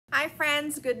Hi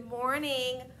friends, good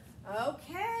morning.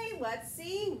 Okay, let's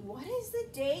see, what is the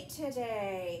date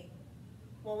today?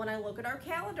 Well, when I look at our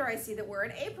calendar, I see that we're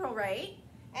in April, right?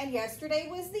 And yesterday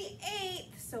was the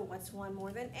 8th, so what's one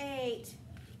more than 8?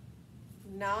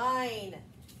 9.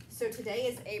 So today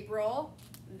is April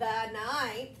the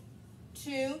 9th,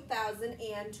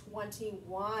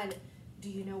 2021. Do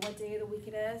you know what day of the week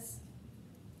it is?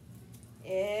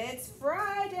 It's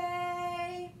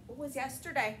Friday. What was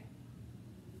yesterday?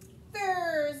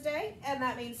 Thursday, and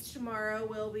that means tomorrow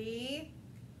will be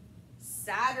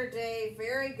Saturday.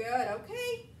 Very good.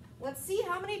 Okay, let's see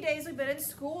how many days we've been in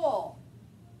school.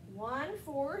 1,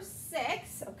 4,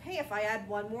 6. Okay, if I add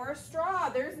one more straw,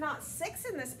 there's not 6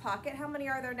 in this pocket. How many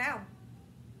are there now?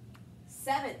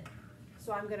 7.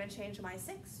 So I'm going to change my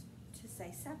 6 to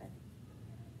say 7.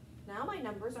 Now my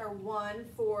numbers are 1,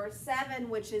 4, 7,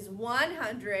 which is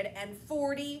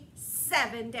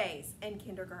 147 days in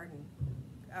kindergarten.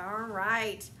 All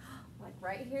right, like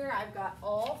right here, I've got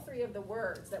all 3 of the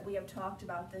words that we have talked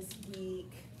about this week.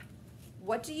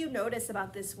 What do you notice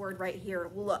about this word right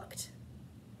here, looked?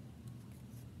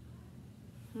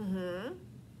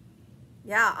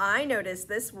 Yeah, I noticed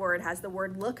this word has the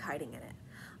word look hiding in it.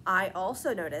 I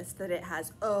also noticed that it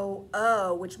has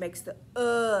O, which makes the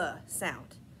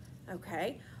sound.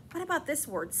 Okay, what about this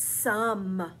word,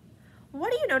 some? What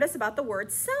do you notice about the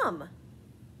word some?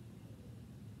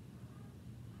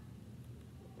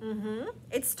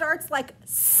 It starts like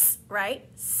S, right?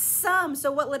 Some.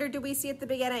 So what letter do we see at the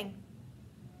beginning?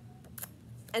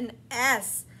 An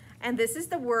S. And this is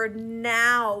the word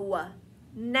now.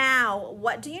 Now.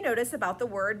 What do you notice about the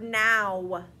word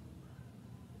now?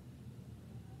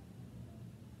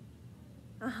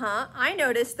 I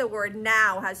noticed the word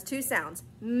now has 2 sounds.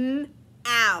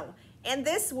 Ow. And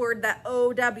this word, the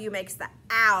O-W, makes the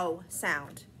ow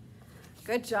sound.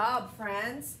 Good job,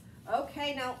 friends.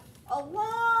 Okay, now, a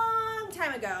long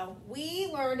time ago, we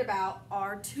learned about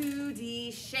our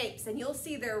 2D shapes, and you'll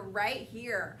see they're right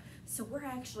here. So we're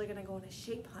actually going to go on a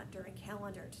shape hunt during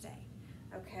calendar today.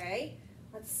 Okay,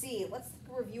 let's see. Let's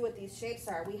review what these shapes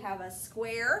are. We have a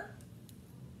square,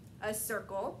 a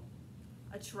circle,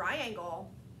 a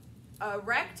triangle, a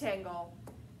rectangle,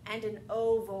 and an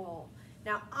oval.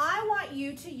 Now, I want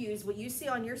you to use what you see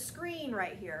on your screen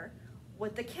right here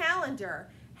with the calendar.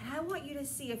 And I want you to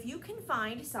see if you can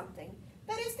find something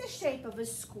that is the shape of a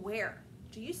square.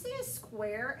 Do you see a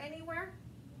square anywhere?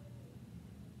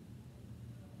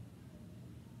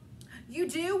 You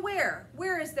do? Where?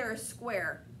 Where is there a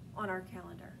square on our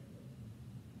calendar?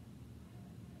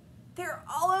 They're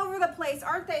all over the place,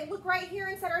 aren't they? Look right here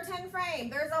inside our 10 frame.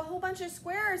 There's a whole bunch of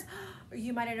squares. Or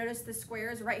you might have noticed the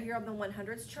squares right here on the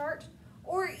 100s chart,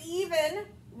 or even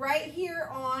right here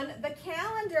on the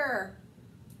calendar.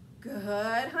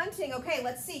 Good hunting. Okay,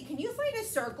 let's see. Can you find a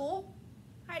circle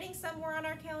hiding somewhere on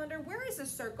our calendar? Where is a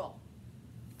circle?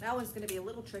 That one's going to be a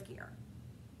little trickier.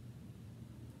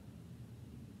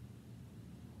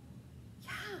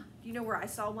 Yeah. Do you know where I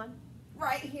saw one?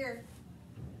 Right here.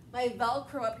 My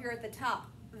Velcro up here at the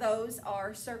top. Those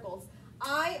are circles.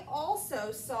 I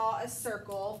also saw a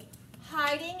circle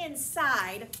hiding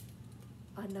inside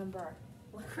a number.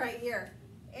 Look right here.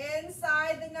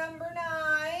 Inside the number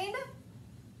 9.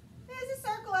 There's a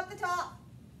circle at the top.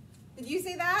 Did you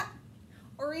see that?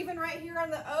 Or even right here on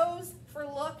the O's for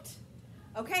looked.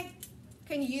 Okay,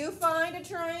 can you find a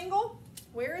triangle?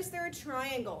 Where is there a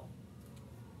triangle?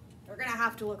 We're gonna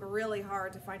have to look really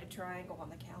hard to find a triangle on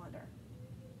the calendar.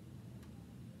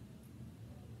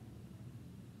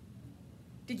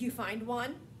 Did you find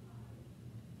one?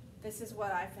 This is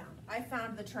what I found. I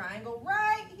found the triangle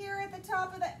right here at the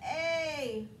top of the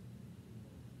A.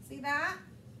 See that?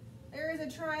 There is a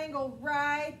triangle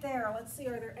right there. Let's see,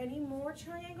 are there any more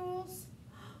triangles?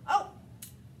 Oh,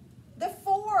 the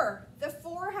 4. The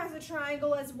 4 has a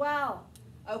triangle as well.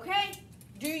 Okay,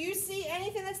 do you see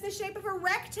anything that's the shape of a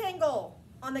rectangle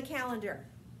on the calendar?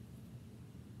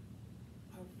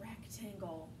 A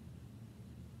rectangle.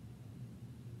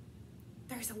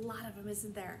 There's a lot of them,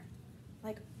 isn't there?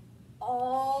 Like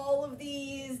all of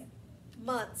these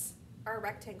months are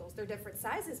rectangles. They're different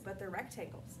sizes, but they're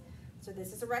rectangles. So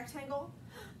this is a rectangle.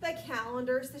 The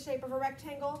calendar is the shape of a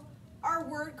rectangle. Our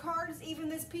word cards, even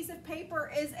this piece of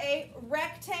paper, is a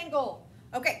rectangle.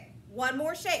 Okay, one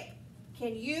more shape.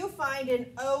 Can you find an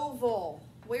oval?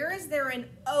 Where is there an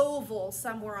oval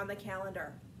somewhere on the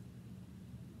calendar?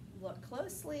 Look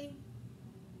closely.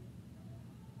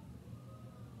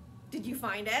 Did you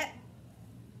find it?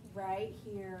 Right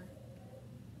here.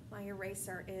 My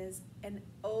eraser is an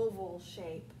oval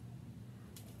shape.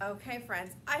 Okay,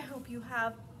 friends, I hope you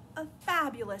have a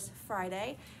fabulous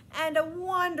Friday and a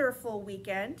wonderful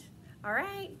weekend. All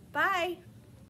right, bye.